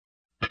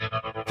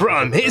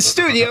from his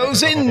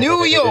studios in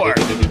New York.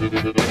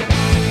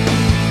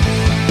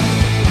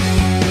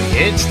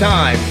 It's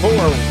time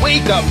for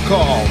Wake Up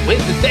Call with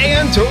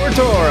Dan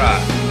Tortora,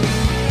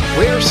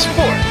 where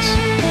sports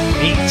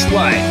meets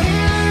life.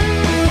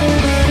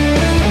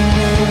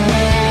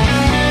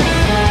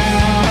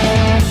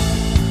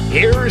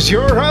 Here's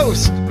your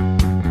host,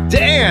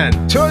 Dan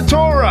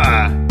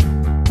Tortora.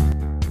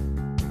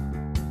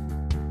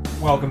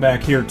 Welcome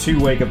back here to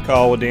Wake Up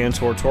Call with Dan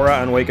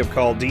Tortora on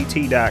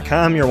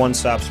wakeupcalldt.com, your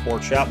one-stop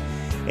sports shop,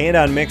 and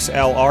on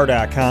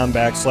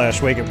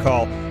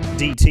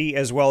mixlr.com/wakeupcalldt,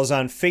 as well as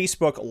on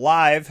Facebook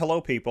Live.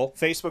 Hello, people.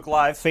 Facebook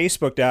Live,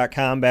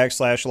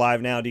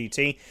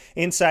 facebook.com/live-now-DT,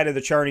 inside of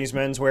the Charney's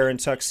Menswear and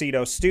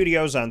Tuxedo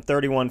Studios on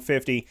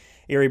 3150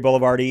 Erie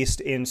Boulevard East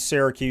in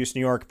Syracuse,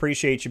 New York.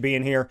 Appreciate you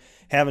being here,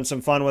 having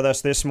some fun with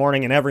us this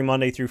morning and every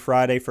Monday through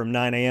Friday from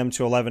 9 a.m.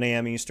 to 11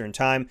 a.m. Eastern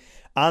Time.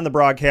 On the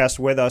broadcast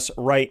with us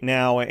right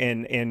now,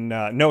 and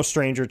no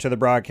stranger to the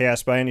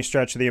broadcast by any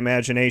stretch of the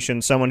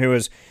imagination, someone who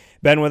has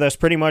been with us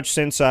pretty much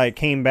since I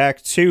came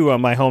back to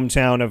my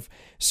hometown of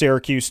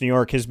Syracuse, New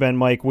York, has been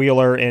Mike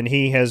Wheeler, and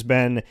he has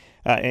been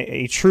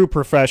a true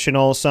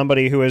professional,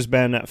 somebody who has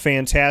been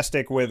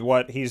fantastic with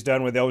what he's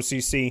done with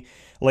OCC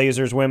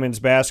Lasers women's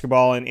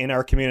basketball and in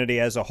our community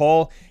as a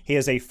whole. He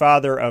is a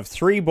father of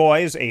 3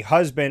 boys, a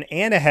husband,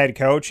 and a head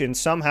coach, and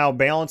somehow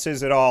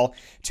balances it all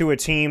to a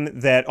team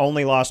that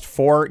only lost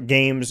 4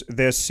 games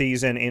this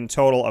season in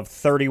total of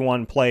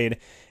 31 played.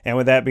 And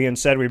with that being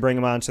said, we bring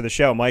him on to the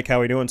show. Mike, how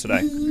are we doing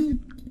today?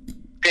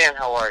 Dan,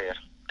 how are you?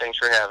 Thanks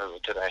for having me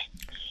today.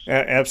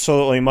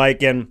 Absolutely,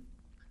 Mike. And,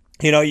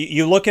 you know,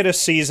 you look at a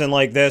season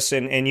like this,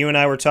 and you and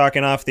I were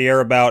talking off the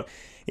air about,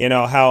 you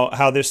know,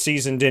 how this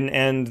season didn't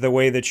end the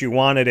way that you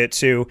wanted it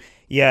to,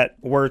 yet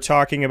we're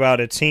talking about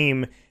a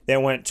team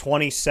that went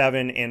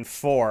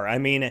 27-4. I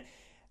mean,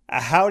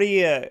 how do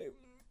you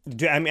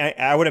I mean,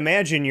 I would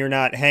imagine you're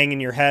not hanging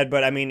your head,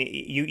 but I mean,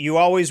 you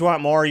always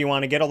want more. You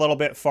want to get a little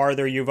bit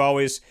farther. You've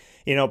always,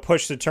 you know,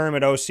 pushed the term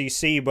at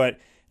OCC, but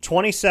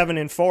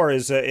 27-4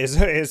 is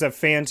a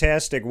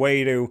fantastic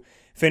way to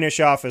finish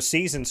off a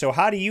season. So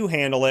how do you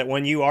handle it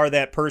when you are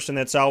that person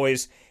that's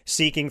always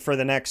seeking for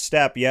the next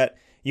step, yet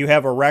you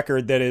have a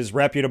record that is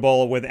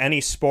reputable with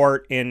any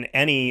sport in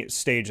any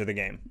stage of the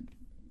game?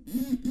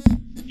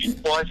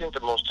 Well, I think the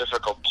most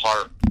difficult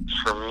part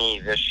for me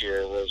this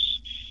year was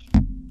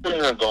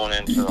going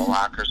into the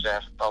locker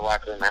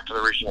room after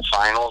the regional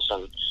finals,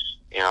 and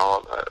you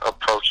know,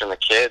 approaching the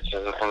kids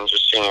and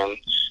just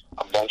seeing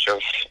a bunch of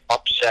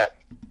upset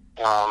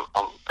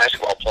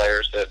basketball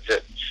players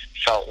that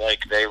felt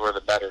like they were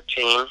the better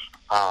team,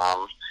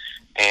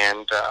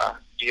 and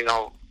you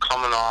know,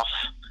 coming off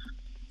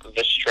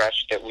the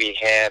stretch that we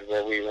had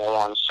where we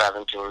won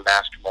 17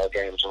 basketball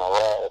games in a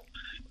row,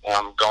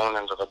 going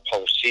into the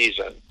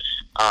postseason,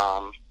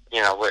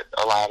 you know, with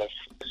a lot of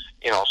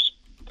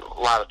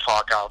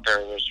talk out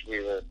there was we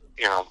were,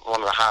 you know,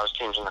 one of the hottest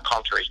teams in the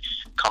country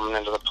coming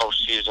into the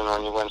postseason.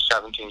 When you win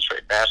 17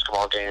 straight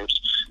basketball games,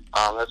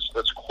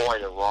 that's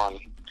quite a run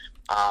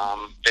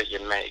that you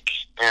make.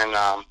 And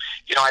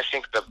you know, I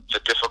think the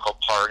difficult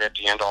part at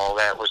the end of all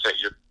that was that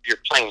you're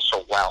playing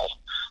so well,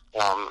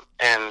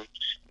 and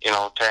you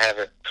know, to have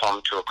it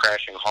come to a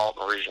crashing halt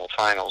in the regional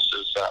finals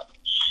is,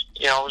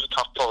 you know, it was a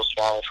tough pill to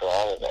swallow for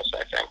all of us,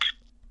 I think.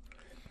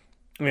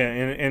 Yeah,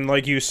 and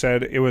like you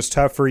said, it was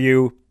tough for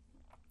you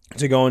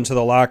to go into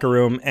the locker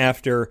room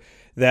after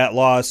that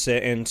loss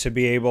and to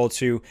be able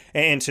to,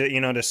 and to, you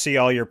know, to see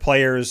all your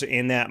players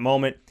in that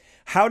moment.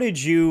 How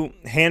did you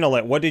handle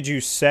it? What did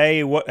you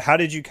say? How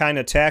did you kind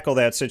of tackle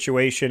that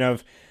situation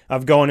of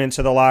going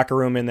into the locker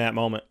room in that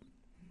moment?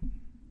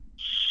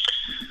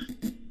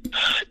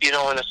 You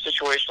know, in a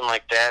situation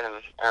like that,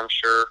 and I'm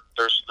sure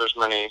there's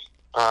many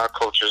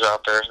coaches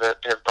out there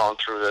that have gone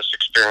through this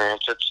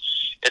experience. It's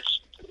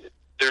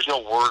there's no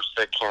words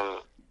that can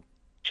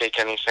take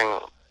anything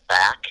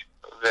back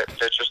that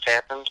just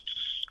happened.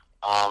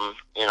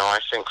 You know, I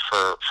think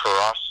for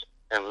us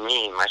and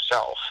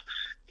myself,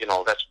 you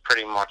know, that's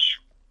pretty much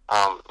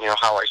you know,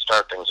 how I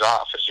start things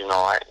off. Is, you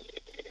know,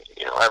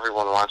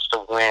 everyone wants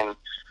to win,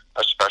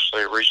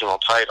 especially a regional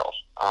title,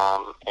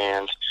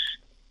 and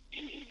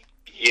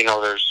you know,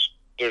 there's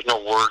no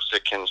words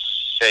that can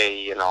say,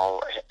 you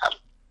know,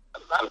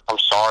 I'm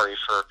sorry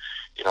for,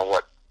 you know,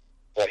 what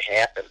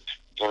happened,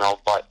 you know,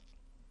 but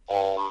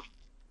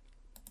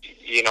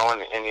you know,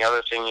 and the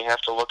other thing you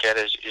have to look at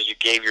is you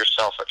gave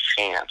yourself a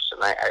chance,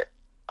 and I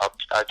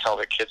tell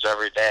the kids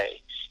every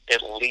day,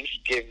 at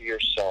least give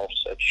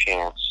yourselves a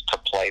chance to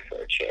play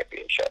for a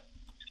championship.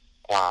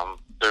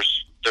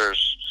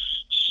 There's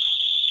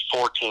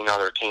 14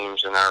 other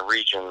teams in our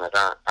region that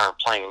aren't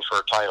playing for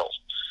a title,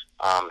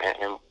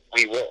 and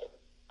we will.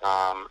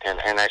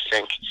 And I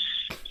think,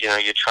 you know,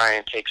 you try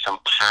and take some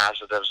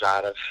positives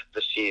out of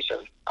the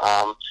season.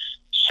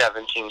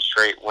 17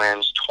 straight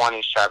wins,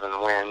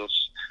 27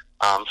 wins,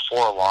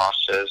 4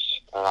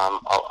 losses,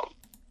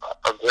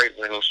 a great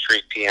winning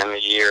streak at the end of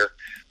the year.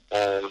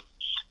 And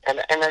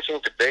I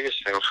think the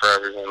biggest thing for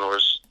everyone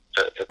was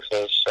the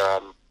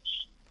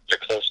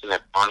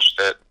close-knit bunch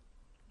that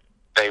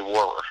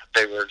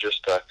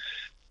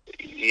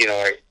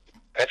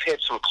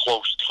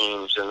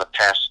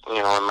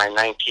in my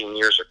 19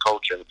 years of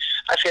coaching,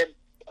 I've had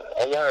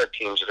a lot of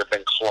teams that have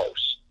been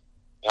close.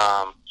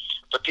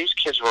 But these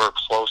kids were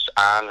close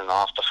on and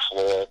off the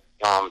floor.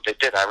 They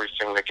did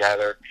everything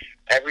together.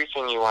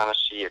 Everything you want to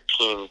see a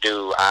team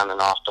do on and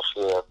off the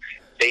floor,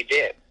 they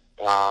did.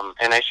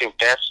 And I think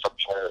that's the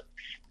part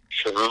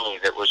for me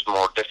that was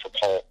more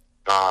difficult,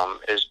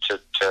 is to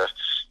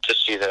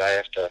see that I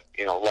have to,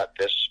 let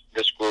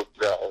this group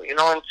go. And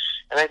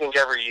I think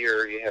every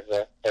year you have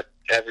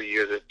every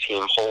year the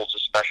team holds a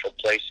special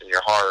place in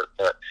your heart.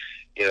 But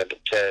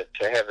to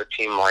have a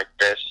team like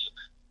this,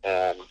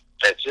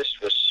 that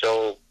just was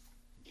so,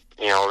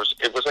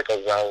 it was like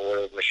a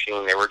well-oiled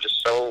machine. They were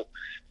just so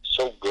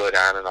good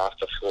on and off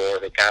the floor.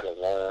 They got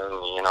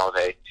along.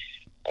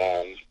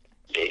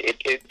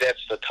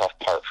 That's the tough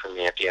part for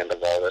me at the end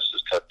of all this,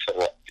 is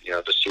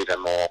to see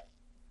them all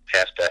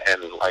have to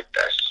end like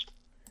this.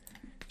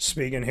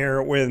 Speaking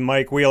here with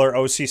Mike Wheeler,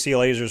 OCC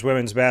Lasers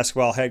women's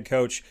basketball head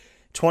coach.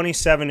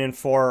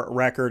 27-4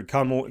 record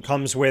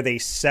comes with a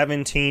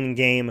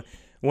 17-game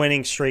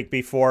winning streak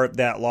before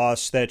that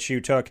loss that you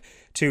took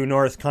to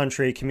North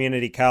Country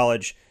Community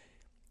College.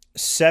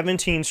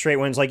 17 straight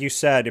wins, like you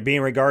said,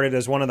 being regarded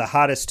as one of the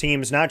hottest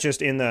teams, not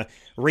just in the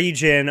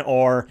region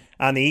or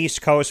on the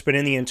East Coast, but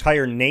in the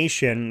entire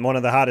nation, one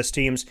of the hottest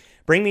teams.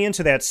 Bring me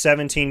into that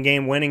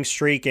 17-game winning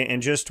streak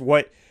and just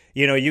what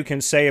you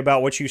can say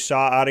about what you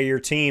saw out of your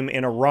team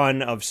in a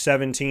run of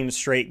 17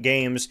 straight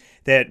games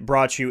that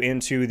brought you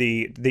into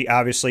the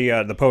obviously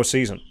the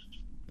postseason.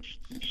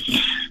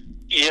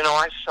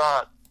 I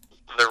thought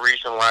the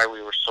reason why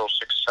we were so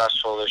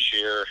successful this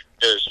year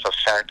is the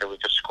fact that we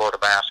could score the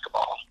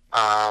basketball.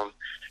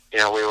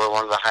 We were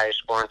one of the highest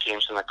scoring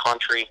teams in the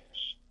country,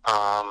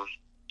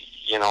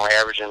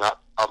 averaging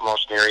up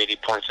almost near 80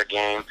 points a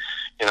game.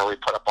 We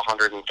put up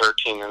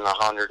 113 and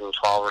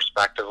 112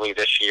 respectively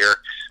this year.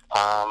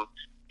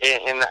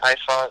 And I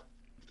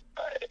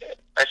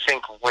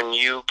think when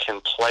you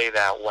can play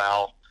that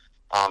well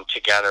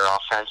together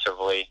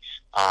offensively,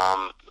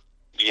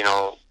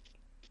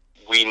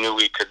 we knew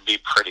we could be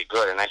pretty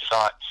good. And I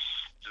thought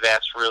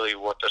that's really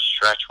what the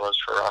stretch was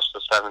for us.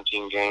 The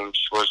 17 games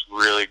was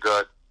really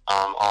good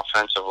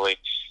offensively.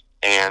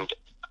 And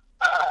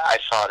I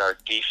thought our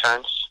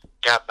defense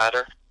got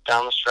better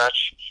down the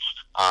stretch,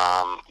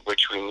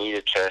 which we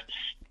needed to.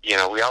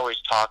 We always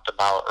talked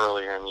about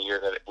earlier in the year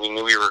that we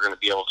knew we were going to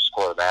be able to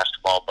score the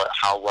basketball, but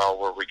how well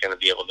were we going to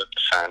be able to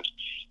defend?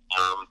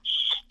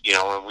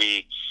 And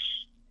we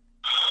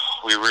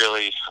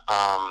really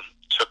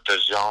took the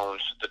zone.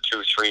 The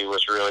 2-3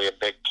 was really a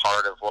big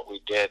part of what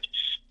we did.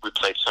 We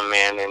played some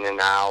man in and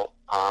out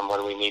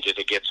when we needed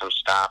to get some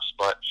stops,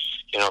 but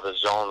the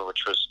zone,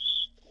 which was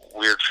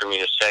weird for me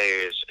to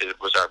say, it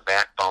was our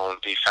backbone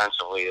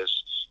defensively.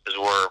 Is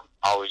we're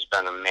always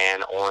been a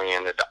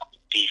man-oriented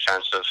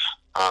defensive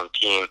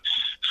team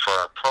for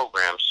our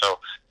program. So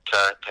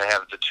to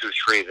have the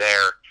 2-3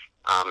 there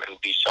and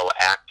be so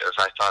active,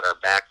 I thought our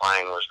back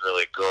line was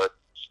really good.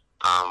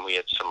 We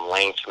had some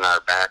length in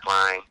our back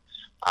line.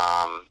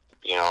 I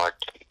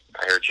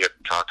heard you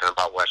talking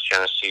about West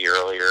Genesee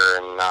earlier,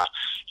 and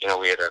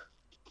we had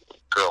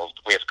girl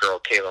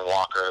Kaylin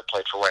Walker that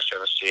played for West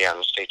Genesee on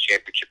the state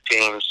championship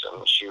teams,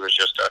 and she was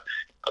just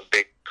a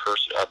big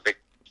person, a big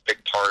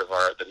part of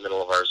the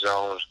middle of our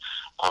zone.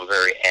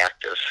 Very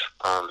active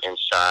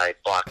inside,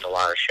 blocked a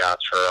lot of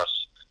shots for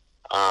us.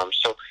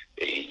 So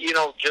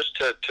just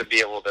to be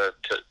able to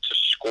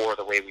score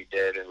the way we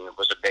did, and it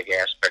was a big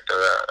aspect of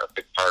a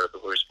big part of the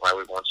reason why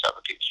we won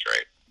 17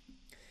 straight.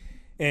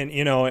 And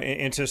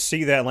and to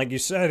see that, like you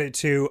said,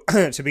 to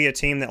be a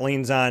team that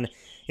leans on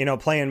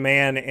playing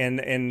man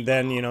and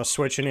then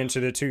switching into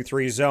the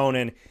 2-3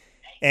 zone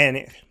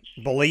and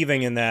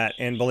believing in that,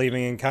 and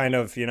believing in kind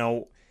of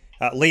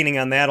leaning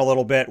on that a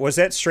little bit. Was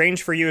that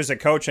strange for you as a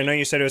coach? I know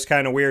you said it was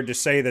kind of weird to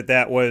say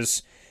that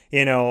was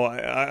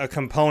a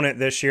component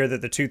this year,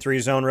 that the 2-3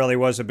 zone really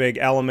was a big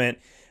element.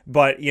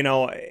 But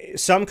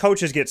some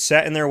coaches get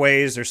set in their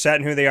ways. They're set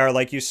in who they are.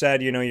 Like you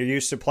said, you're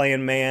used to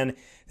playing man.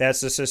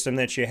 That's the system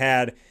that you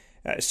had.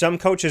 Some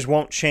coaches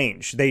won't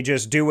change. They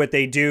just do what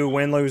they do.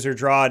 Win, lose, or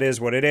draw, it is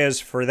what it is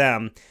for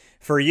them.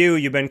 For you,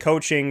 you've been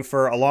coaching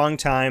for a long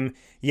time,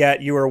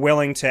 yet you are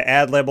willing to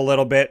ad-lib a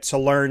little bit, to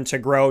learn, to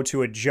grow,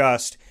 to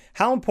adjust.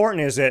 How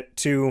important is it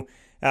to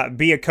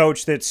be a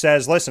coach that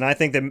says, listen, I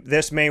think that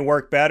this may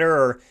work better,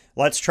 or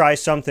let's try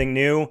something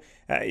new?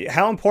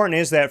 How important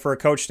is that for a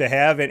coach to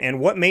have, and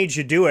what made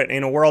you do it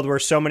in a world where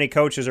so many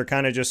coaches are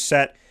kind of just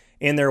set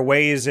in their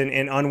ways and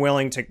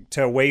unwilling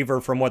to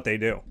waver from what they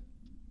do?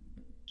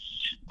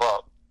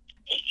 Well,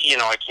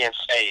 I can't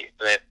say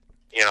that,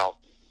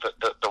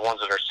 the ones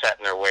that are set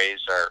in their ways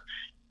are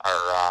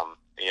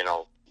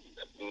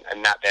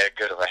not that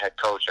good of a head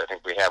coach. I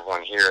think we have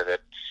one here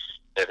that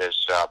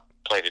has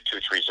played a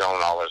 2-3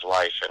 zone all his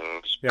life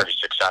and is pretty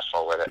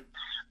successful with it.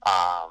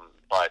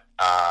 But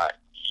I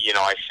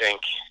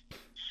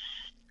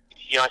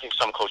think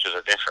some coaches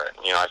are different.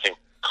 I think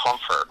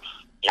comfort,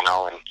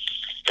 and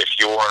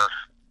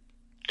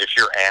if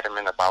you're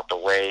adamant about the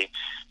way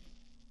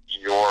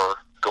you're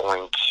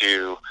going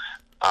to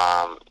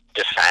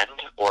defend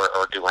or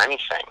do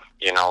anything,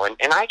 you know,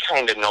 and I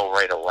kind of know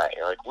right away.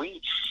 Like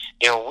we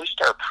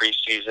start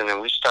preseason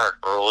and we start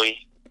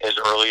early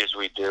as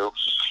we do,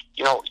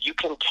 you know, you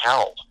can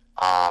tell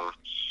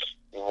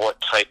what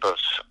type of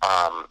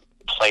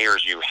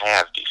players you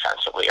have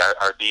defensively.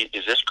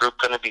 Is this group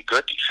going to be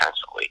good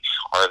defensively?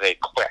 Are they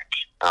quick?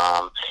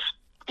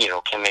 You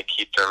know, can they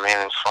keep their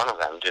man in front of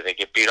them? Do they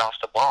get beat off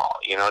the ball?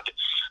 You know,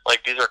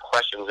 like these are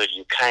questions that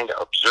you kind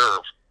of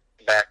observe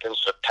back in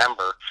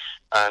September,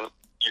 and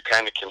you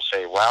kind of can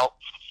say, well,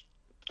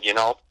 you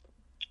know,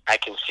 I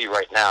can see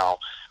right now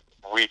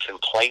we can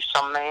play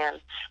some man,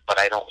 but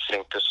I don't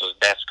think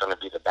that's going to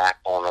be the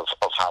backbone of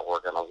how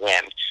we're going to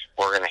win.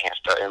 We're going to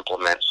have to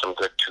implement some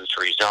good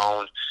 2-3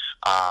 zone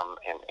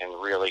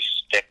and really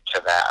stick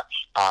to that.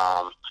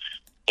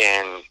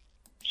 And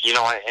you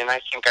know, and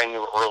I think I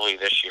knew early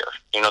this year.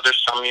 You know,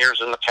 there's some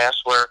years in the past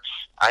where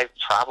I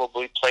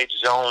probably played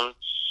zone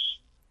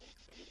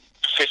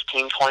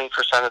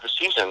 15-20% of the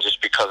season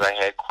just because I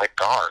had quick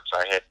guards.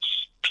 I had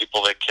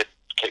people that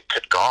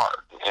could guard,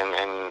 and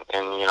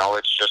you know,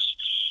 it's just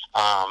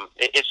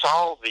it's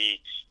all the,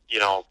 you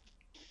know,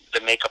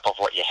 the makeup of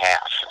what you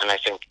have. And I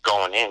think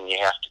going in, you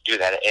have to do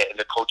that.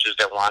 The coaches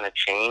that want to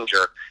change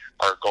or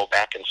go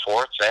back and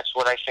forth, that's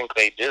what I think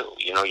they do.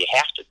 You know, you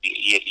have to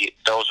be.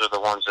 Those are the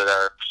ones that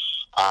are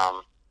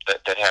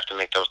that have to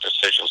make those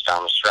decisions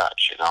down the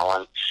stretch. You know,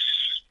 and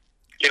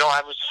you know,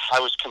 I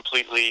was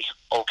completely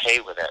okay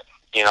with it.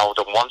 You know,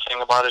 the one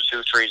thing about a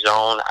 2-3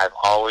 zone, I've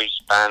always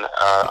been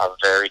a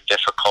very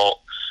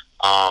difficult.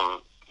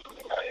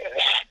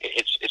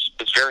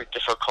 It's very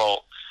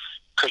difficult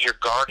because you're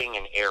guarding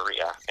an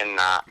area and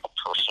not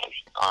a person.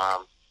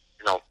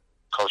 You know,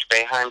 Coach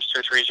Boeheim's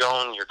 2-3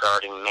 zone, you're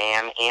guarding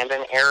man and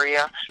an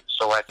area,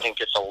 so I think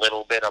it's a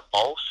little bit of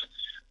both.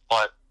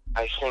 But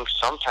I think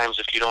sometimes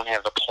if you don't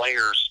have the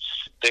players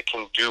that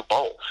can do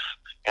both,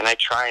 and I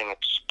try and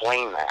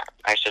explain that.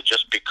 I said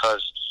just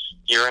because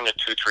you're in a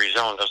 2-3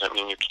 zone doesn't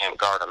mean you can't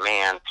guard a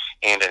man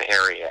and an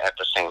area at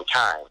the same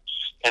time.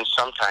 And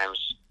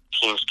sometimes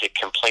teams get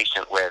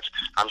complacent with,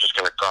 I'm just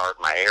going to guard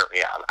my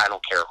area. I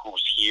don't care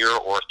who's here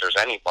or if there's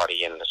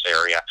anybody in this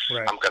area.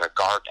 Right. I'm going to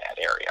guard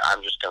that area.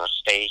 I'm just going to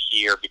stay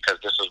here because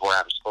this is where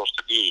I'm supposed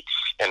to be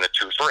in the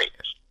 2-3.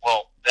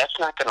 Well, that's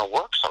not going to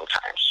work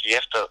sometimes. You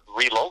have to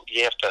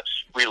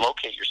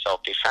relocate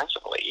yourself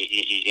defensively.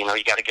 You know,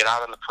 you got to get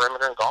out on the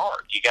perimeter and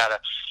guard. You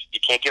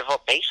can't give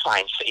up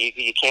baselines.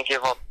 You can't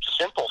give up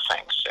simple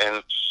things.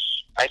 And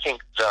I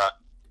think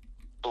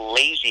the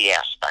lazy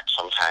aspect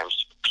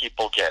sometimes,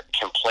 people get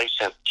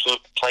complacent,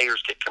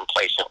 players get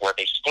complacent where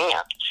they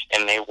stand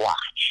and they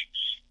watch.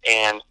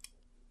 And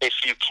if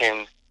you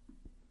can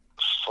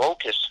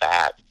focus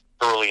that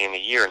early in the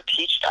year and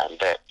teach them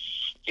that,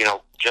 you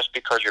know, just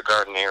because you're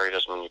guarding an area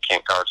doesn't mean you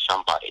can't guard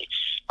somebody.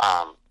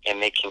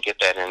 And they can get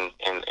that in,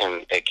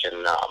 and they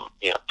can,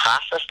 you know,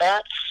 process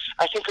that.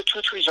 I think a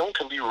 2-3 zone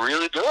can be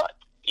really good,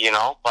 you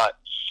know, but,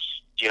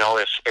 you know,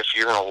 if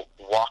you're going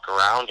to walk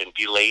around and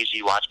be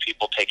lazy, watch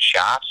people take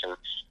shots and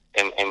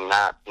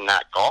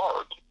not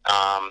guard,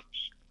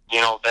 you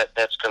know,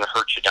 that's going to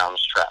hurt you down the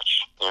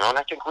stretch, you know. And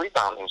I think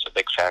rebounding is a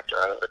big factor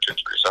out of a 2-3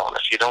 zone.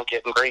 If you don't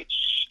get in great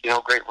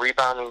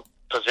rebounding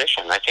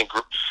position, I think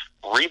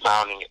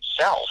rebounding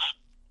itself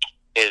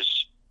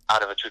is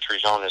out of a 2-3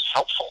 zone is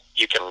helpful.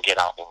 You can get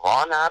out and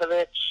run out of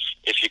it.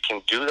 If you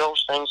can do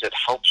those things, it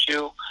helps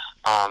you.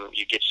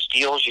 You get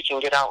steals. You can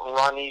get out and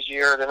run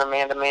easier than a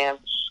man-to-man.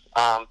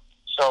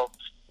 So,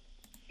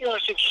 you know, I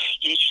think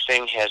each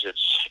thing has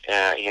its,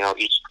 you know,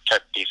 each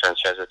type of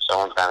defense has its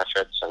own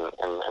benefits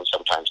and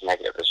sometimes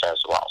negatives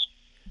as well.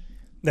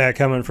 That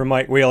coming from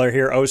Mike Wheeler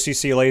here,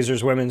 OCC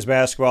Lasers women's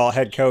basketball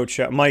head coach.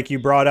 Mike, you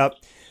brought up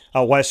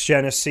West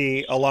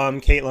Genesee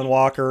alum Caitlin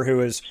Walker, who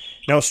is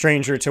no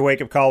stranger to Wake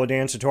Up Call with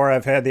Dan Tortora.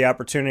 I've had the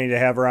opportunity to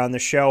have her on the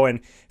show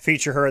and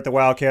feature her at the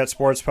Wildcat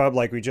Sports Pub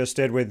like we just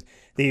did with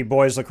the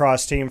boys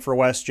lacrosse team for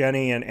West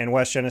Genny and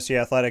West Genesee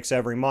Athletics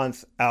every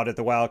month out at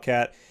the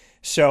Wildcat.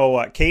 So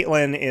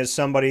Caitlin is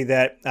somebody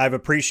that I've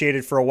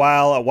appreciated for a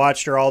while. I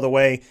watched her all the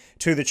way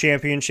to the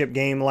championship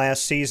game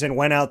last season,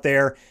 went out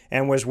there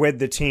and was with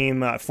the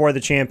team for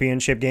the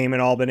championship game in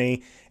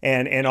Albany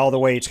and all the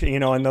way to, you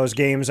know, in those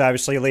games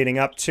obviously leading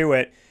up to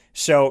it.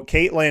 So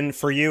Caitlin,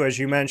 for you, as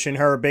you mentioned,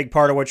 her, a big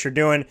part of what you're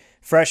doing,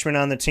 freshman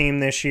on the team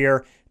this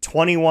year,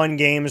 21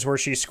 games where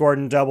she scored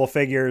in double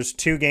figures,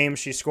 2 games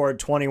she scored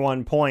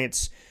 21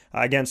 points.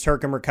 Against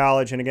Herkimer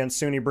College and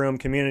against SUNY Broome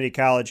Community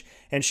College,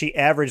 and she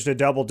averaged a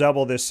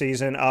double-double this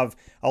season of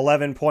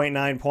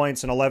 11.9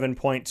 points and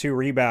 11.2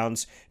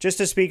 rebounds. Just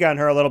to speak on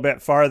her a little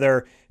bit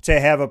farther, to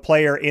have a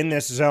player in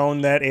this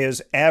zone that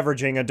is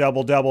averaging a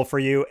double-double for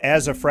you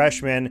as a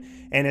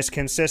freshman and is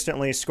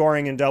consistently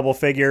scoring in double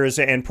figures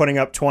and putting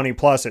up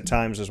 20-plus at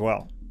times as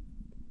well.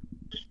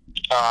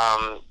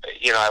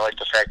 You know, I like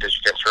the fact that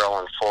she can throw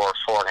in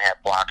 4.5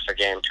 blocks a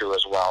game, too,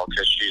 as well,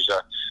 because she's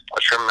a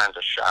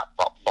tremendous shot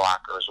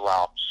blocker as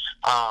well.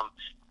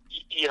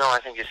 You know, I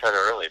think you said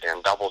it earlier,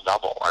 Dan,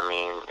 double-double. I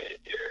mean,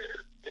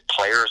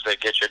 players that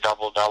get you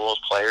double-doubles,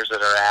 players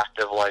that are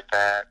active like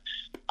that,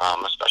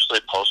 especially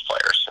post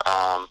players.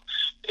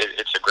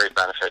 It's a great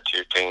benefit to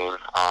your team.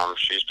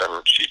 She's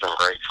been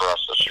great for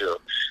us this year.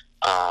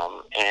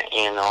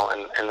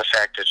 And the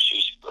fact that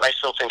I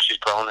still think she's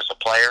grown as a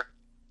player,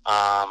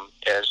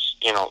 as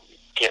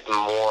getting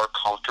more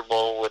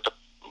comfortable with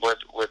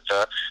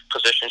the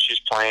position she's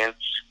playing.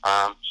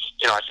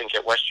 I think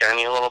at West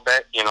Jenny a little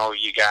bit. You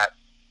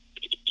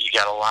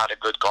got a lot of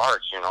good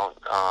guards.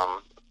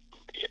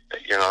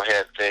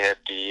 They had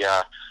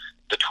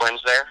the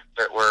twins there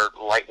that were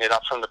lighting it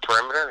up from the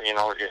perimeter.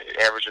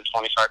 Averaging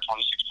 25,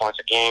 26 points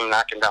a game,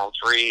 knocking down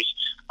threes.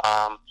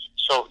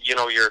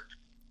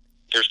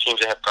 There's teams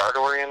that have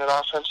guard-oriented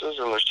offenses,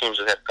 and there's teams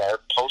that have guard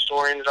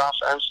post-oriented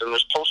offense, and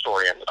there's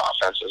post-oriented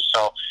offenses.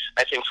 So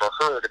I think for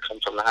her to come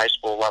from the high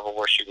school level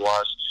where she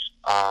was,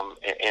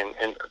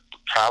 and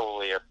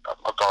probably a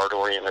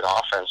guard-oriented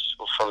offense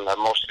from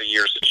most of the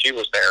years that she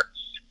was there,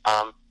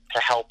 to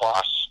help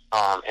us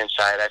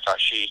inside, I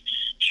thought she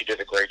did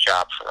a great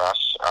job for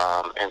us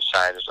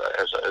inside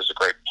as a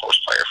great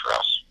post player for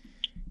us.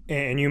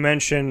 And you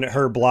mentioned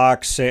her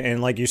blocks,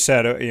 and like you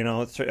said,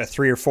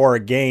 3 or 4 a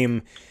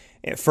game.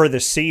 For the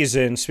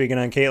season, speaking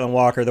on Caitlin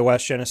Walker, the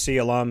West Genesee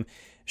alum,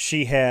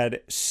 she had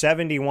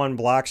 71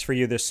 blocks for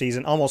you this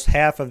season. Almost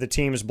half of the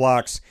team's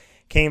blocks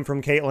came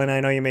from Caitlin.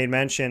 I know you made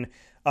mention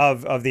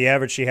of the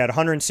average. She had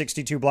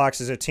 162 blocks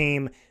as a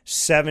team,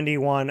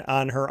 71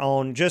 on her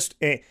own. Just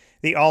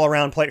the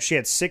all-around play. She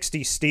had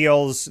 60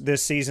 steals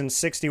this season,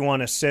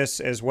 61 assists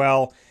as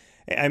well.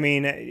 I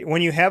mean,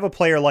 when you have a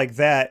player like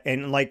that,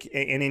 and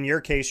in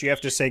your case, you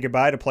have to say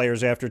goodbye to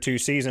players after 2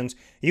 seasons.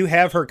 You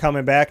have her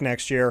coming back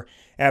next year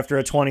after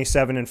a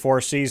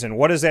 27-4 season.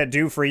 What does that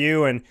do for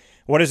you, and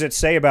what does it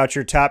say about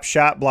your top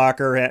shot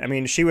blocker? I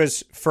mean, she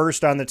was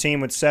first on the team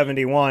with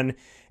 71,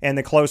 and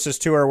the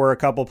closest to her were a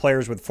couple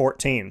players with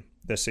 14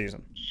 this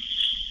season.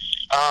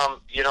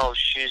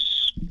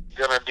 She's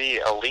going to be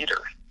a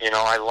leader.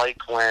 I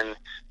like when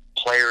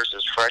players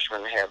as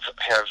freshmen have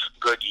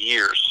good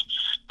years.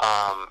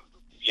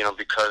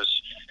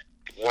 Because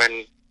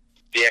when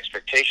the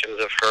expectations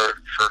of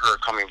for her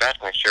coming back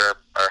next year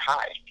are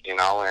high,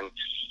 and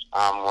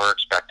we're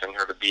expecting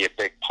her to be a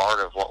big part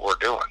of what we're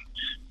doing.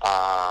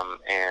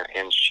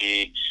 And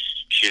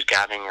she's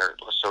gotten her,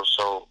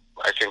 so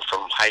I think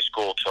from high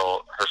school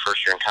till her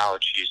first year in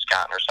college, she's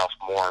gotten herself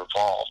more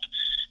involved,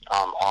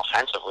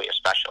 offensively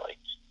especially.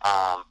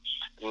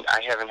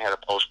 I haven't had a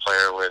post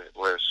player with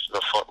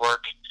the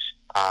footwork,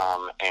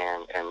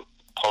 and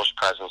post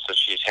presence that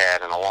she's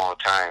had in a long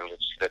time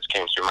that's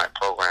came through my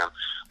program.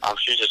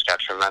 She's just got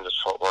tremendous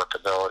footwork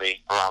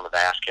ability around the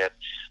basket,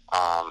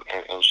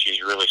 and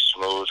she's really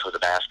smooth with the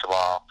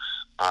basketball.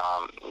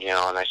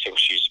 And I think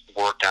she's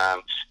worked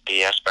on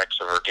the aspects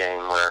of her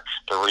game where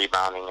the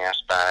rebounding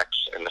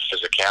aspects and the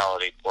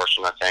physicality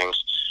portion of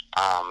things,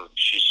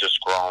 she's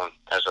just grown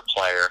as a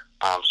player.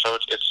 So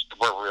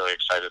we're really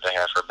excited to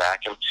have her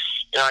back. And,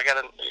 I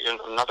got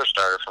another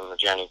starter from the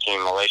Jenny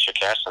team, Alicia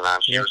Castanon.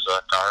 She was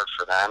a guard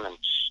for them and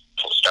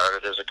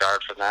started as a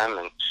guard for them.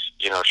 And,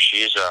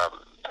 she's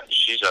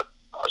a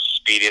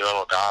speedy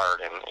little guard,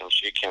 and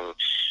she can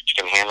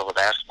handle the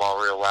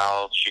basketball real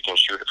well. She can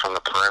shoot it from the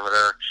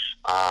perimeter.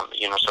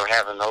 So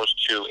having those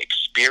 2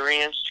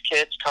 experienced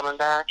kids coming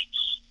back,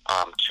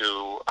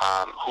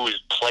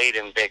 who's played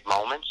in big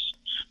moments,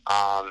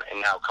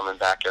 and now coming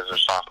back as their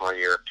sophomore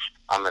year,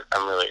 I'm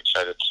really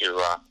excited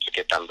to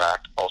get them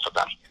back, both of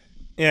them.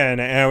 Yeah,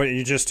 and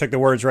you just took the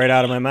words right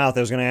out of my mouth.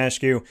 I was going to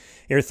ask you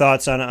your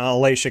thoughts on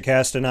Alicia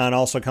Castanon,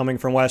 also coming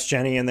from West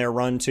Jenny, and their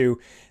run to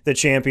the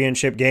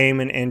championship game,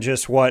 and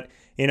just what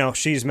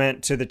she's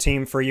meant to the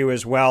team for you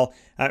as well.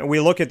 We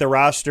look at the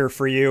roster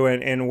for you,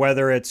 and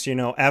whether it's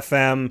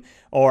FM,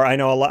 or I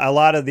know a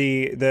lot of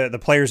the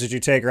players that you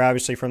take are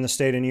obviously from the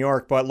state of New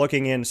York, but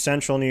looking in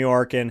central New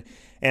York and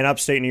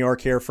upstate New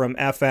York here, from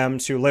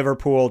FM to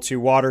Liverpool to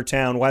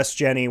Watertown, West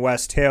Jenny,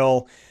 West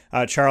Hill,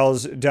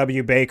 Charles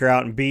W. Baker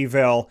out in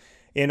Beeville,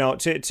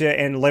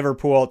 and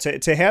Liverpool,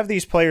 to have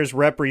these players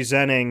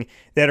representing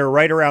that are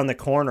right around the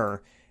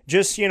corner,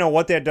 just,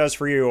 what that does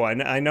for you.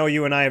 I know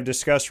you and I have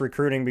discussed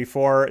recruiting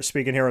before,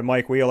 speaking here with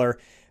Mike Wheeler,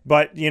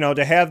 but,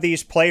 to have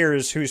these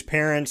players whose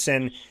parents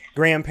and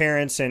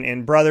grandparents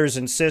and brothers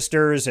and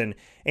sisters and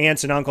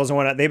aunts and uncles and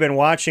whatnot, they've been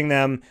watching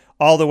them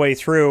all the way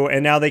through,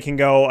 and now they can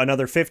go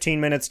another 15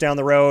 minutes down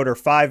the road, or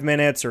 5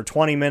 minutes, or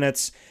 20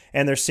 minutes,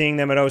 and they're seeing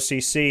them at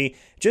OCC.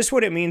 Just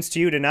what it means to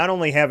you to not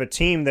only have a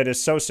team that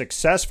is so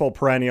successful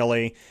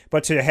perennially,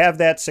 but to have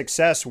that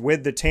success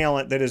with the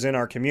talent that is in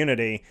our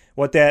community,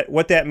 what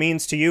that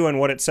means to you and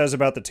what it says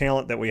about the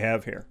talent that we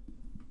have here.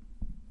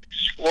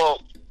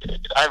 Well,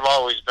 I've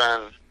always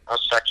been a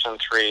Section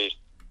 3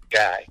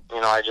 guy.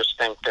 I just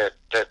think that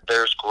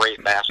there's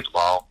great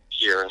basketball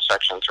here in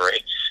Section 3.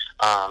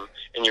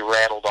 And you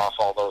rattled off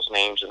all those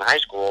names in high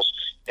schools,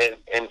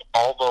 and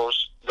all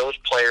those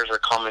players are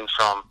coming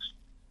from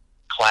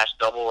Class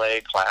AA,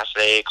 Class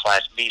A,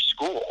 Class B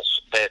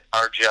schools that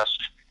are just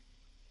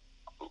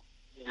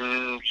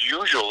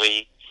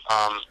usually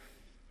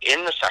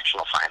in the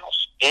sectional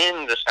finals,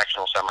 in the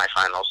sectional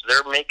semifinals.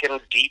 They're making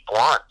deep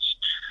runs.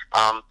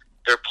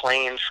 they're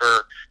playing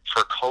for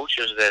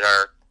coaches that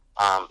are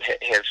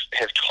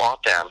have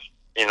taught them,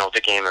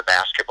 the game of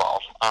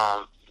basketball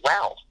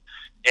well.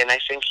 And I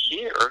think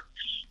here,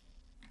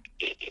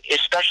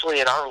 especially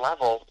at our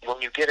level,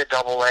 when you get a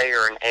double A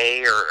or an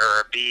A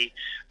or a B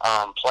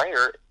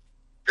player,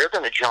 they're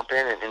going to jump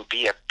in and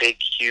be a big,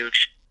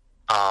 huge.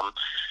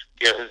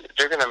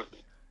 They're going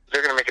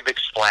to make a big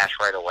splash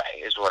right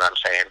away, is what I'm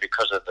saying,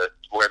 because of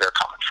where they're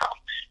coming from.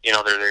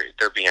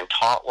 They're being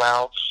taught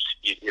well.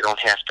 You don't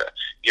have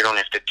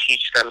to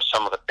teach them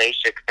some of the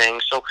basic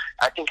things. So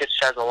I think it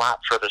says a lot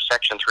for the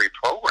Section 3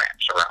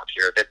 programs around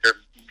here that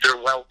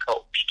they're well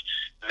coached.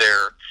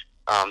 They're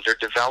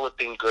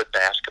developing good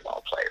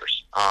basketball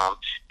players.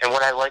 And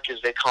what I like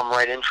is they come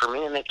right in for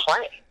me and they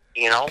play.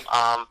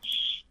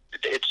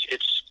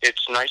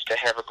 It's nice to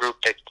have a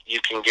group that you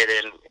can get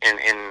in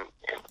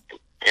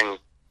and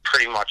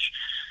pretty much,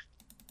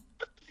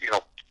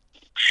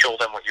 show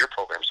them what your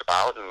program's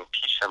about and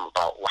teach them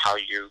about how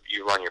you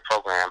run your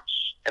program.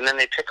 And then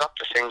they pick up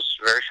the things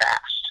very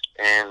fast.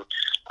 And,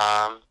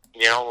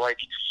 like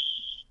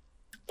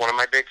one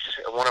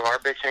of our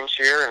big things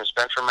here, and it's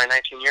been for my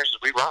 19 years, is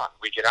we run.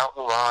 We get out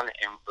and run,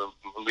 and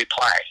we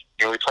play.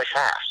 And we play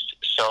fast.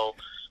 So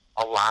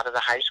a lot of the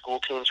high school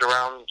teams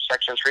around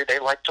Section 3, they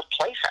like to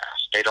play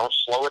fast. They don't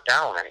slow it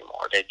down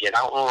anymore. They get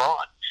out and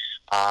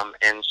run.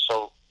 And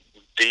so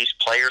these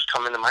players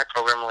come into my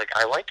program and like,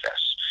 I like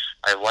this.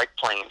 I like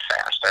playing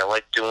fast. I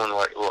like doing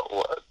what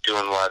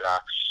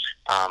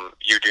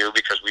you do,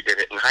 because we did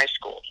it in high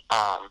school.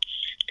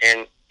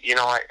 And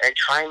I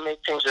try and make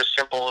things as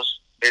simple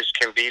as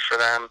can be for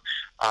them,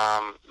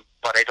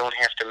 but I don't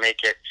have to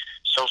make it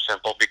so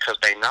simple because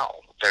they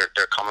know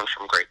they're coming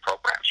from great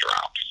programs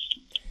around.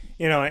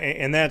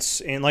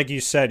 And like you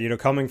said,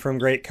 coming from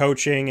great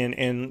coaching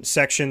and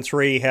Section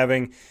 3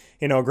 having,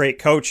 great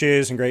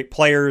coaches and great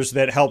players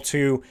that help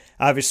to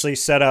obviously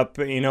set up,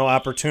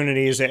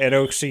 opportunities at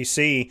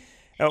OCC.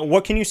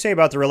 What can you say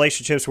about the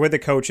relationships with the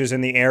coaches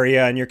in the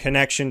area and your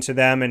connection to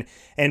them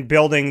and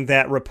building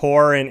that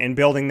rapport and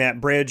building that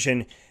bridge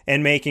and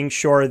making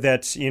sure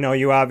that,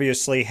 you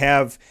obviously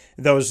have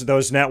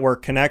those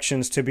network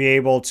connections to be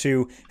able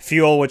to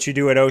fuel what you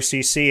do at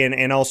OCC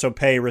and also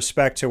pay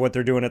respect to what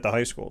they're doing at the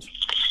high schools?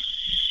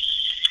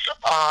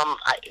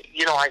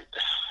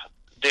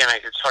 Dan,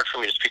 it's hard for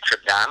me to speak for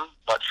them,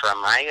 but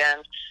from my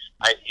end,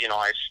 I've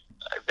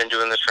been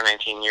doing this for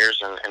 19 years,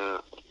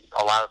 and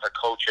a lot of the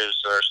coaches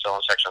that are still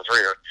in Section 3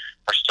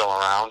 are still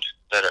around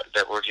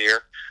that were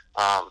here.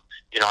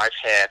 I've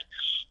had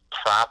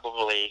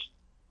probably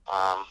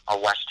a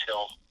West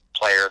Hill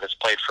player that's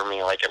played for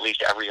me like at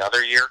least every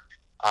other year.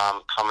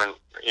 Coming,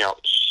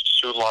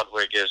 Sue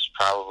Ludwig is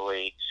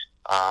probably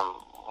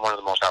one of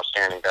the most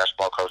outstanding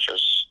basketball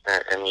coaches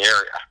in the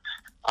area.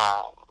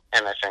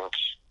 And I think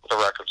the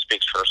record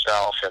speaks for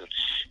itself. And,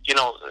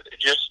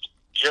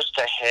 just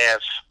to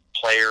have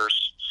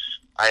players,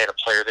 I had a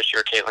player this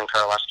year, Caitlin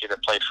Karleski,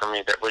 that played for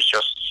me that was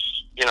just,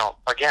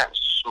 again,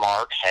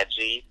 smart,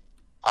 headsy,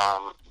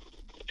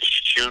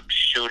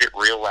 shoot it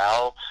real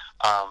well,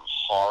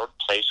 hard,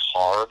 plays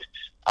hard,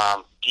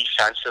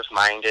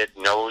 defensive-minded,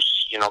 knows,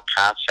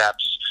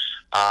 concepts,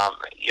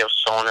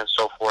 so on and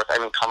so forth. I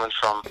mean, coming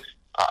from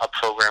a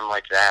program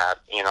like that,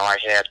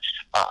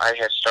 I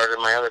had started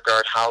my other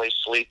guard, Holly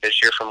Sleep,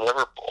 this year from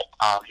Liverpool.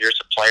 Here's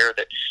a player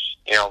that,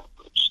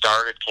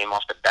 came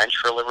off the bench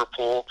for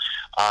Liverpool,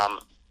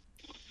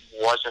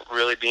 wasn't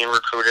really being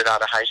recruited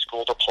out of high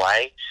school to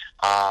play.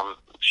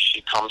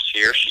 She comes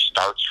here. She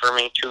starts for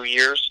me 2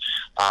 years.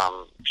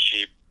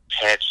 She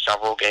had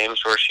several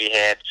games where she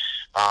had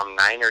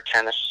 9 or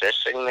 10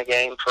 assists in the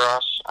game for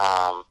us.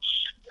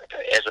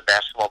 As a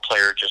basketball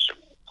player, just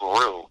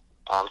grew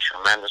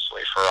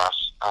tremendously for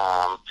us.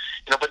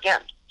 But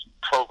again,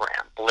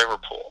 program,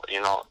 Liverpool,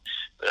 the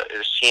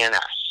CNS.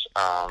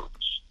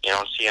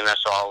 CNS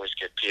will always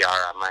get PR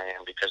on my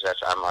end because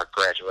I'm a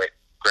graduate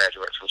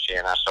from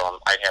CNS, so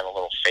I have a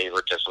little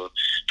favoritism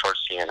towards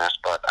CNS,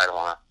 but I don't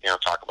want to,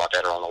 talk about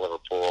that around the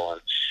Liverpool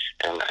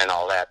and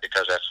all that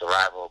because that's the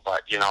rival.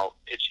 But,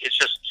 it's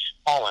just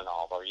all in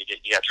all, though, you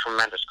got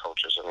tremendous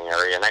coaches in the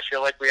area, and I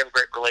feel like we have a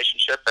great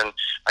relationship, and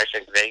I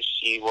think they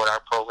see what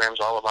our program's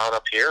all about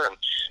up here, and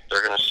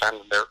they're going to send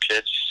their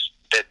kids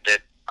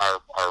that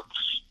are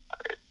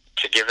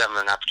to give them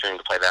an opportunity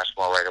to play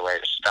basketball right away,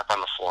 to step on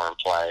the floor and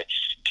play,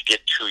 to get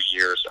 2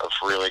 years of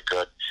really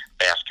good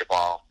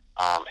basketball,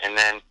 and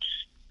then,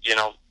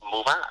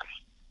 move on,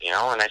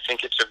 and I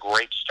think it's a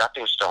great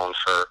stepping stone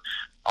for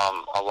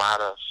a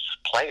lot of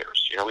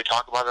players. We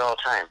talk about it all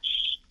the time.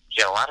 You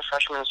get a lot of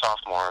freshmen and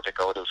sophomores that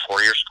go to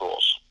four-year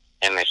schools,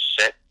 and they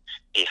sit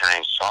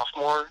behind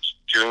sophomores,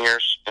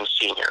 juniors, and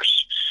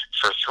seniors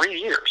for 3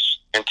 years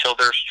until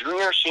their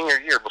junior, senior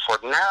year, before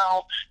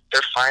now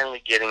they're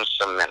finally getting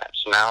some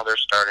minutes. Now they're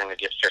starting to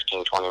get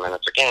 15, 20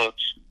 minutes a game,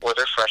 where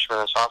their freshman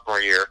and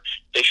sophomore year,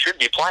 they should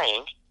be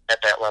playing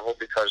at that level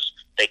because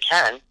they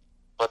can,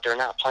 but they're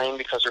not playing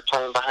because they're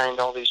playing behind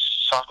all these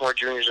sophomore,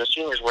 juniors, and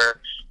seniors,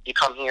 where you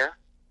come here,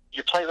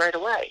 You play right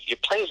away. You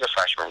play as a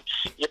freshman.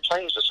 You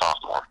play as a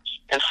sophomore.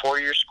 And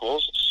four-year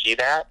schools see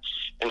that,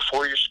 and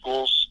four-year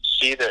schools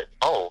see that,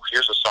 oh,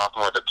 here's a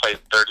sophomore that played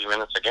 30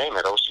 minutes a game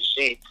at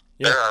OCC.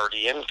 Yeah. They're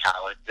already in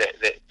college.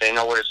 They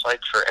know what it's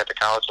like at the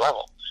college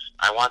level.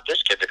 I want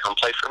this kid to come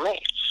play for me.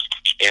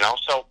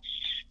 So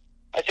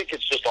I think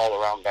it's just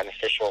all around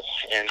beneficial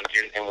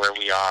in where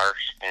we are,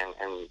 and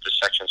the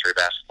Section 3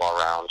 basketball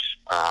round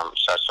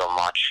says so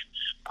much,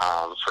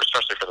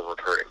 especially for the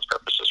recruiting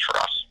purposes for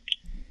us.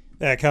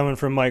 Coming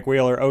from Mike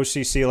Wheeler,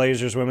 OCC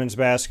Lasers women's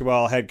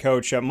basketball head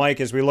coach. Mike,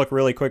 as we look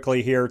really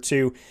quickly here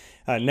to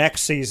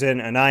next season,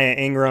 Anaya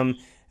Ingram,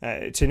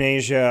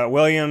 Tanasia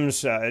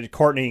Williams,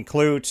 Courtney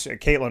Klute,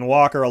 Caitlin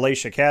Walker,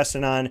 Alicia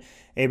Castanon,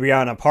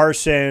 Abriana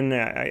Parson,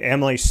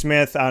 Emily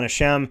Smith, Anna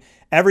Shem.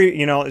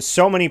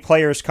 So many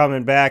players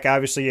coming back.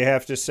 Obviously, you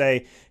have to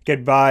say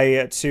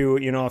goodbye to,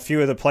 a few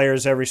of the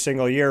players every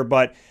single year,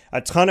 but a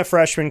ton of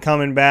freshmen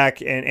coming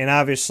back, and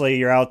obviously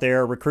you're out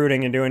there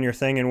recruiting and doing your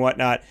thing and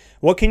whatnot.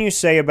 What can you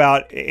say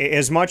about,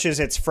 as much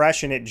as it's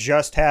fresh and it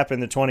just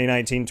happened, the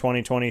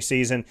 2019-2020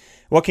 season,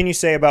 what can you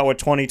say about what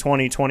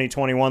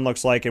 2020-2021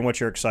 looks like and what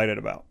you're excited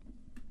about?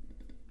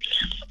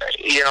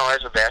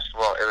 As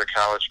a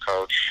college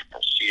coach,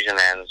 season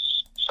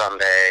ends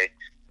Sunday.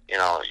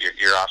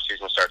 Your off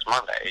season starts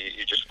Monday.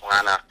 You just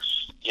want to,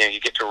 you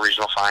get to a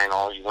regional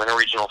final, you win a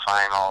regional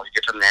final, you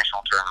get to the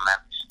national tournament,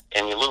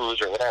 and you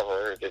lose or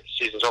whatever. The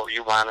season's over.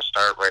 You want to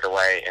start right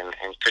away, and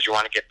because you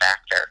want to get back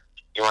there,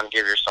 you want to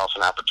give yourself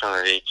an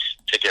opportunity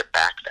to get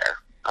back there.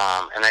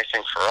 And I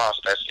think for us,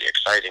 that's the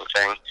exciting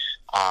thing,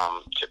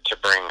 to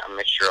bring a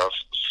mixture of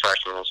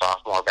freshmen and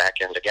sophomore back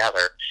in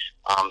together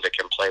that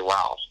can play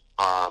well.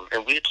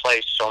 And we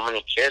play so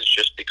many kids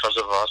just because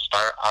of our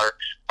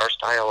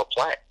style of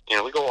play.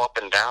 We go up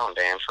and down,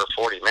 Dan, for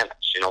 40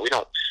 minutes. We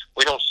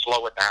don't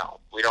slow it down.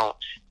 We don't.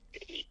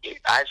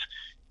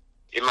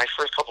 In my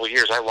first couple of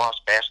years, I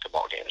lost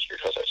basketball games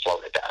because I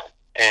slowed it down.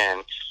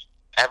 And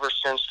ever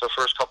since the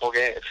first 4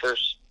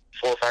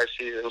 or 5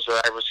 seasons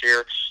that I was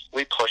here,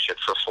 we push it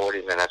for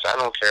 40 minutes. I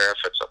don't care if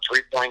it's a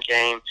 3-point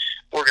game.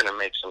 We're going to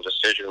make some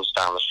decisions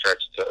down the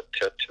stretch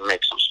to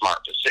make some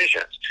smart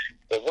decisions.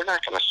 But we're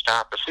not going to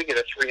stop. If we get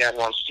a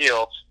 3-on-1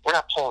 steal, we're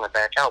not pulling it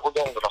back out. We're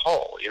going to the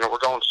hole. We're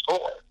going to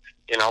score.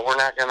 We're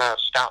not going to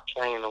stop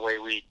playing the way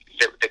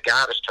that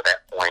got us to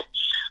that point.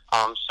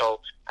 So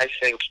I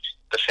think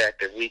the fact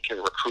that we can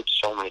recruit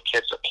so many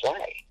kids to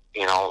play,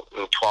 10,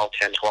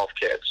 12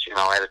 kids,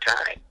 at a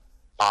time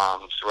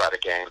throughout a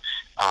game,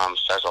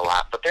 says a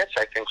lot. But that's,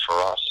 I think, for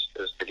us,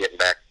 is to getting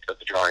back to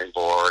the drawing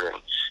board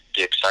and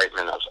the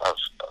excitement of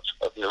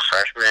new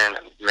freshmen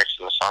and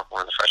mixing the sophomore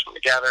and the freshman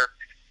together.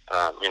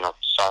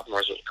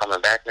 Sophomores are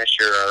coming back next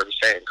year are already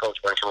saying, Coach,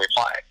 when can we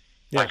play?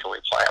 When can we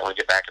play? I want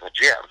to get back in the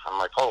gym. I'm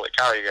like, holy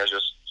cow, you guys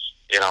just,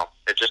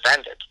 it just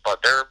ended.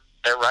 But they're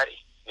ready.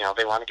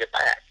 They want to get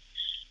back.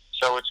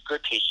 So it's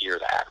good to hear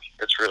that.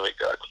 It's really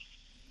good.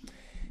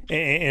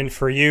 And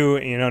for you,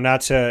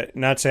 not to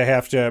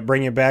have to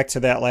bring you back to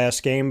that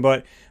last game,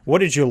 but what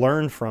did you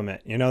learn from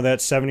it? That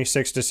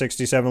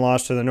 76-67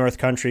 loss to the North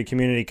Country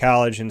Community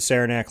College in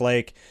Saranac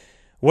Lake.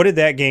 What did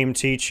that game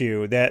teach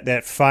you?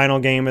 That final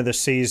game of the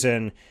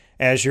season,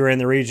 as you're in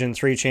the Region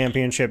 3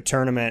 championship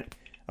tournament.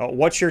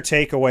 What's your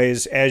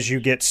takeaways as you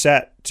get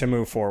set to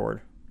move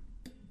forward?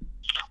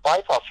 Well,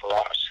 I thought for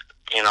us,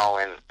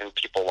 and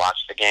people watch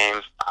the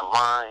game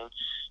online.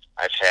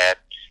 I've had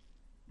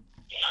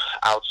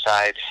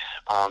outside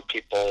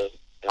people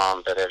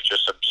that have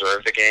just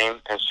observed the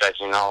game and said,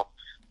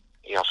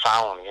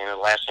 following the game, the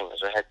last thing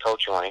as a head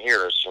coach you want to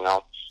hear is,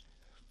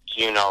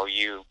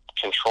 you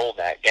controlled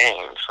that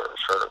game for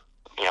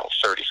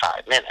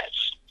 35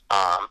 minutes.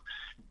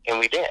 And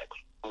we did.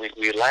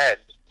 We led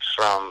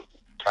from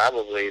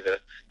probably the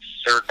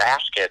third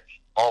basket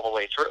all the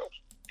way through.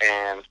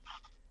 And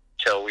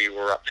till we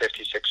were up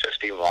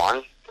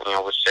 56-51,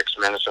 with 6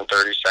 minutes and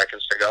 30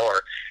 seconds to go,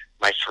 or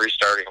my 3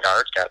 starting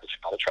guards got in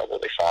foul trouble.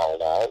 They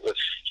fouled out with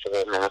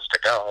 4 minutes to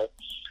go.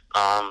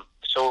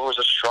 So it was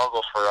a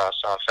struggle for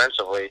us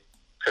offensively,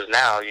 because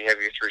now you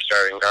have your 3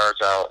 starting guards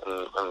out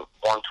and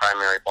one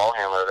primary ball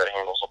handler that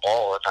handles the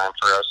ball all the time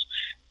for us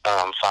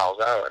fouls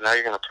out, and now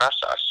you're going to press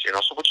us,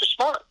 so which is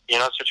smart.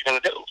 That's what you're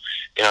going to do.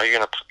 You're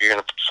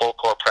going to full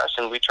court press,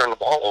 and we turn the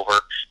ball over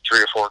 3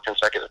 or 4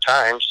 consecutive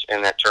times,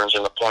 and that turns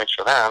into points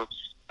for them.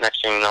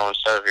 Next thing you know,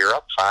 instead of you're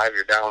up 5,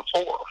 you're down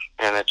 4,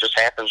 and it just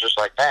happens just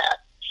like that.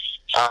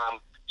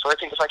 So I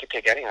think if I could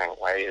take anything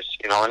away is,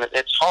 and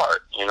it's hard,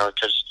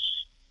 because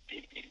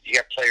you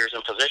got players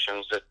in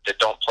positions that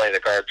don't play the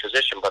guard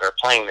position, but are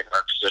playing the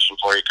guard position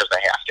for you because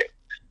they have to.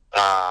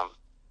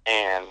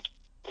 And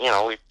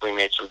we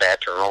made some bad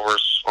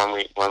turnovers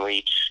when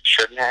we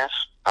shouldn't have.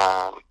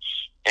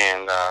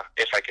 And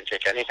if I can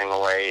take anything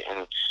away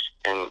and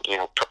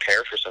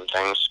prepare for some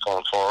things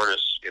going forward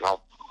is,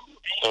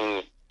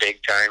 in big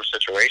time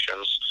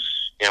situations,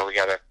 we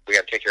gotta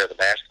take care of the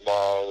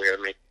basketball. We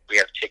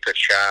gotta take good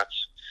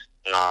shots,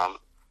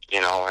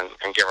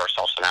 and give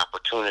ourselves an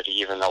opportunity,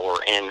 even though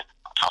we're in a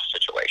tough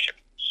situation.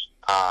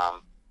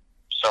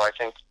 So I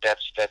think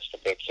that's the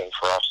big thing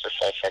for us, if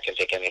I can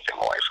take anything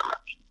away from it.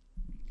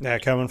 Yeah,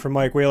 coming from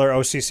Mike Wheeler,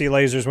 OCC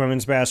Lasers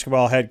women's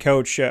basketball head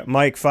coach.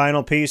 Mike,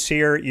 final piece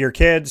here. Your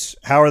kids,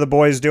 how are the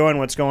boys doing?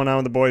 What's going on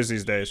with the boys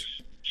these days?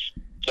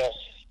 Yes.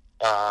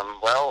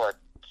 Well,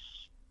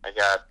 I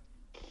got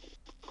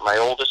my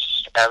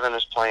oldest, Evan,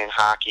 is playing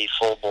hockey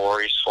full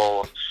bore. He's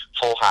full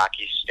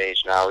hockey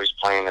stage now. He's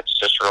playing at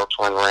Cicero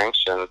Twin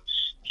Rinks, and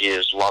he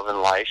is loving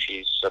life.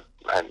 He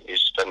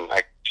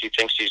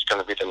thinks he's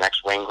going to be the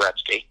next Wayne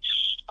Gretzky.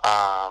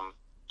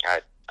 I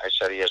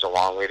said he has a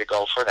long way to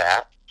go for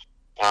that.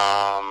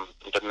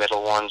 The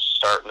middle one's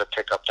starting to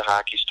pick up the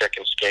hockey stick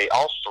and skate.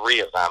 All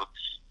three of them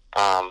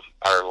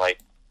are like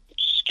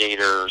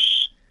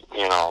skaters.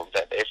 You know,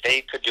 that if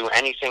they could do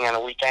anything on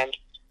a weekend,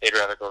 they'd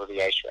rather go to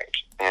the ice rink,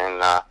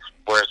 and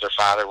whereas their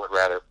father would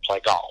rather play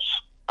golf.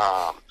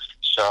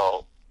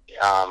 So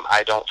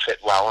I don't fit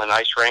well in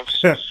ice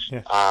rinks. Yeah.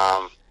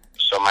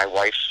 So my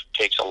wife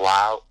takes a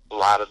lot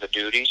of the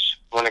duties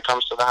when it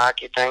comes to the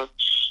hockey thing.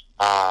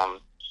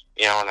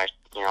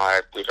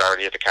 We've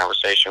already had the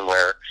conversation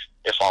where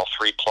if all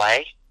three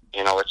play,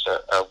 it's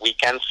a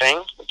weekend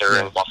thing. They're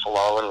in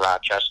Buffalo and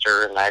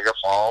Rochester and Niagara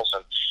Falls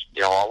and,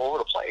 all over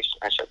the place.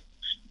 I said,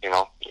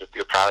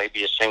 you'll probably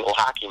be a single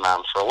hockey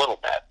mom for a little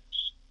bit.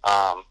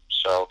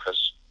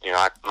 Because,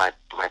 my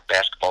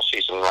basketball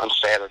season runs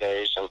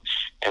Saturdays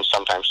and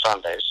sometimes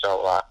Sundays.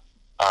 So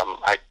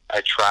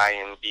I try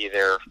and be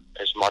there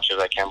as much as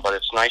I can, but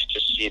it's nice to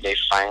see they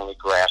finally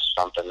grasp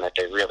something that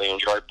they really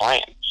enjoy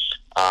playing.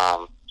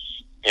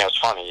 It's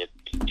funny.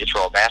 You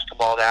throw a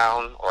basketball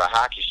down or a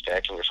hockey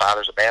stick, and your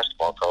father's a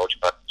basketball coach,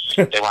 but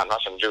they want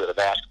nothing to do with the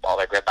basketball.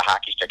 They grab the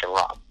hockey stick and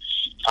run.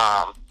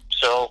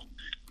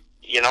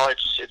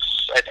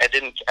 I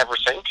didn't ever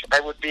think I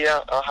would be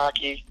a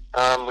hockey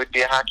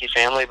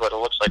family, but it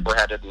looks like we're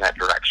headed in that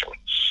direction.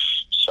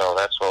 So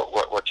that's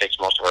what takes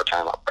most of our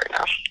time up right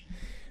now.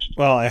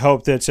 Well, I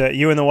hope that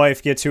you and the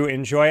wife get to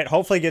enjoy it.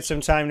 Hopefully get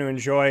some time to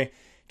enjoy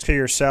to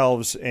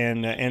yourselves.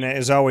 And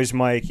as always,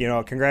 Mike,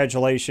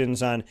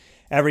 congratulations on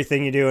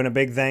everything you do, and a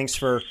big thanks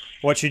for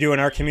what you do in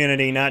our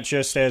community, not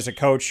just as a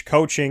coach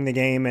coaching the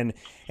game and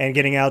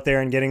getting out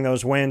there and getting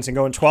those wins and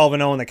going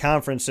 12-0 in the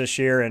conference this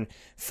year and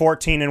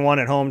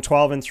 14-1 at home,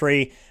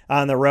 12-3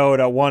 on the road,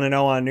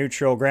 1-0 on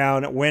neutral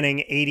ground,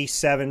 winning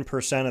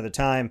 87% of the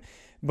time.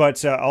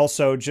 But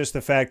also just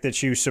the fact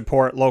that you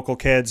support local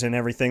kids and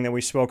everything that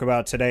we spoke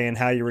about today and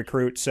how you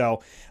recruit.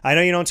 So I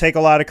know you don't take a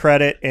lot of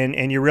credit,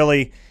 and you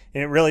really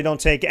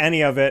don't take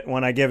any of it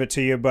when I give it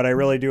to you, but I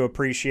really do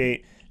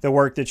appreciate the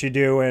work that you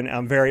do, and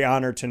I'm very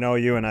honored to know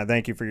you, and I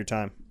thank you for your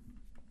time.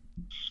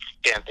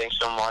 Yeah, thanks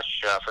so much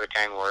for the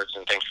kind words,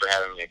 and thanks for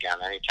having me again.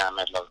 Anytime,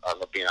 I'd love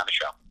being on the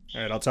show.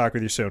 All right, I'll talk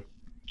with you soon.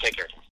 Take care.